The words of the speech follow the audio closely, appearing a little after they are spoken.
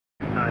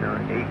liner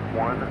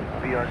 81,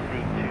 BRC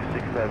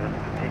 267.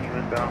 Continue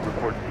inbound,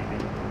 report CB.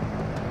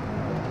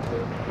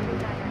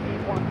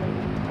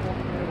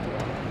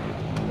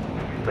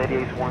 Lady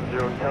Ace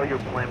 10, tell your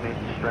plane mates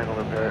to strangle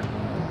the parrot.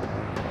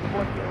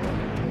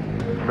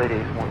 Lady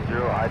Ace 10,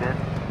 ident.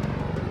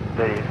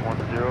 Lady Ace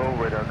 10,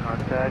 radar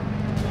contact.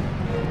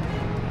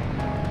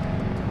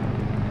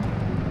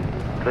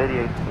 Lady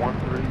Ace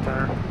 13,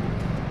 center.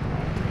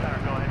 Center,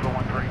 go ahead for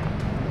 13.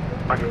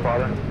 Mark your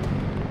father.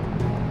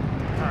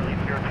 Currently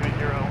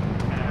 020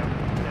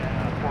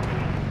 and 14.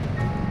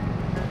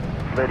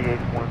 Lady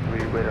Ace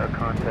 13, radar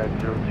contact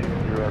 020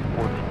 at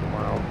 14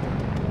 miles.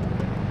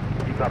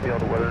 You copy all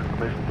the weather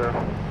information, sir?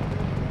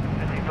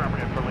 That's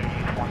affirmative for Lady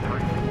Ace 13.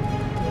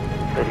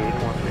 Lady Ace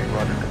 13,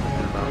 roger,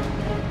 consistent amount.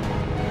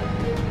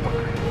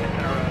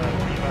 Center,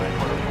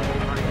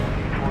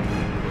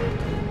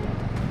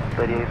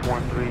 Lady Ace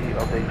 13,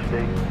 update your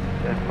state,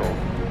 and sold.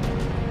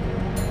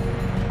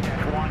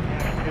 F1,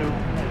 F2,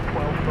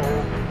 12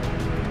 sold.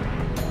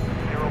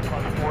 0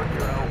 plus 40.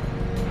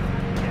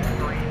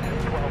 F3,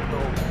 12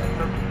 sold.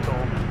 13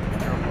 sold.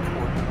 0 plus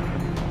 40.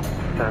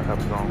 Center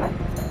comes on.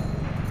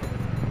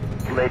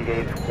 Lady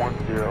Ace 10,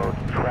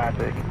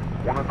 traffic,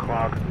 1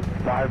 o'clock,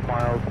 5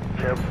 miles,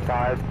 Cherubs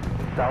 5,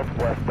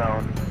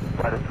 southwestbound.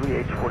 Flight of 3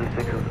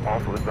 H-46s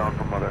also inbound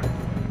from Mother.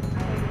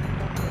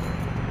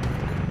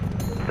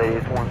 Lady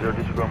Ace 10,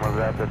 disregard my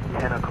left, that's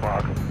 10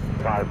 o'clock,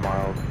 5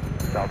 miles,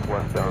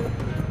 southwestbound.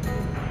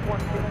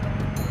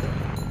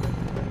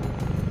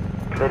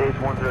 Lady Ace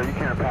 10, you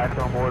can't pack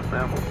on board,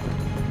 ma'am. 10,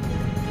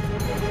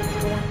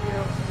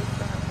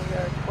 we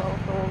are 12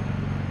 sold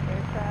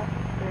aircraft,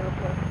 0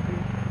 plus 3.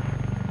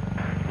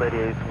 Lady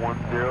Ace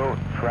 10,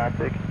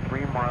 traffic,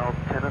 3 miles,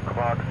 10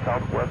 o'clock,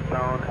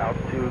 southwestbound,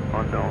 altitude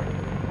unknown.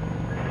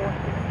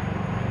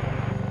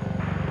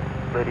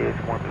 Lady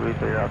Ace 13,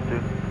 say your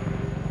altitude.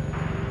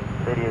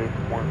 Lady Ace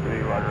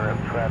 13, roger,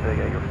 have traffic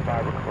at your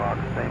 5 o'clock,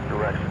 same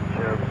direction,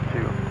 Cherubs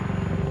 2.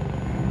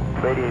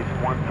 Lady Ace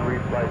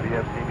 13, flight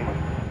VFC me.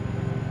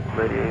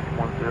 Lady Ace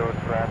 10,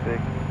 traffic,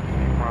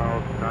 3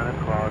 miles, 9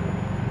 o'clock,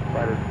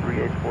 flight is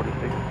 3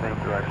 H-46, same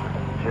direction,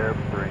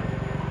 Cherubs 3.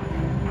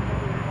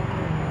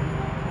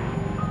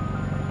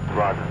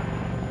 Roger.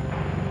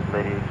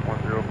 Lady Ace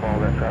 10, follow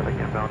that traffic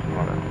inbound to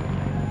Mother.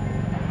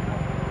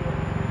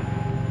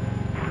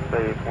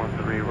 Lady Ace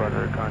 13,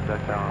 roger,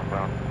 contact tower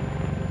inbound.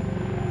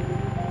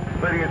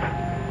 Lady Ace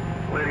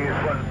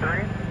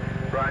 13,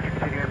 roger,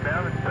 continue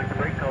inbound, expect the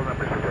brake, call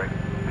numbers for brake.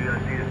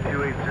 BRC is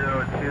 280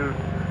 and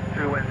 2,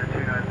 true winds are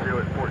 290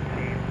 at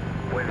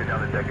 14, winds are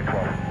down the deck at 12.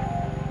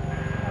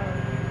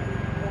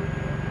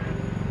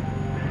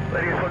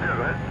 Lady Ace 10, go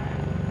ahead.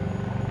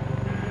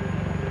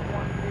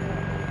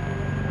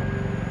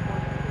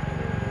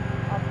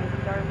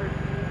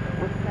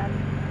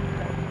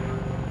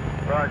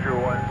 Roger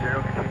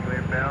 10, continue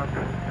inbound,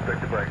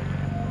 expect the brake.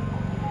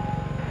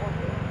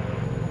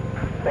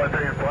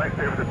 13 in flight,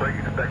 clear for the brake,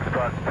 expect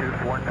spots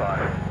 215.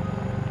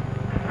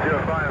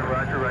 05,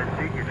 roger, right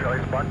seat, your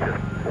Charlie spot 2.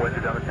 Winds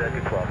are down the deck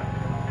at 12.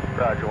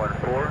 Roger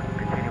 14,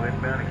 continue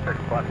inbound,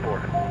 expect spot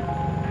 4.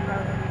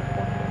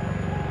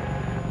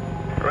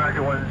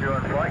 Roger 10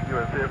 in flight, you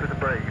are clear for the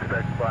brake,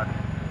 expect spots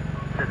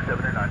 6,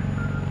 7, and 9.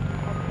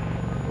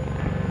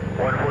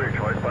 14, your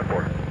Charlie spot 4.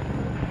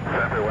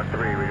 Traffic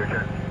 13, read your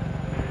check.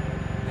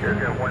 Here's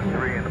got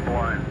 13 in the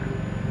blind,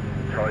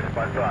 Charlie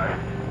spot 5.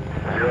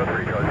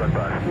 03, Charlie spot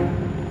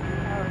 5.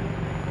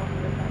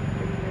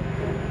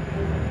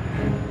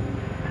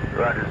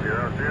 Roger,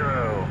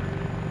 00.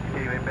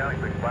 Continue inbound,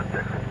 expect spot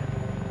 6.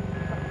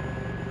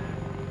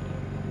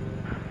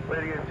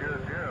 Lady Ace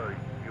 00,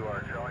 you are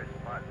Charlie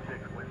spot 6,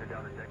 winds are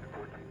down the deck at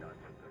 14.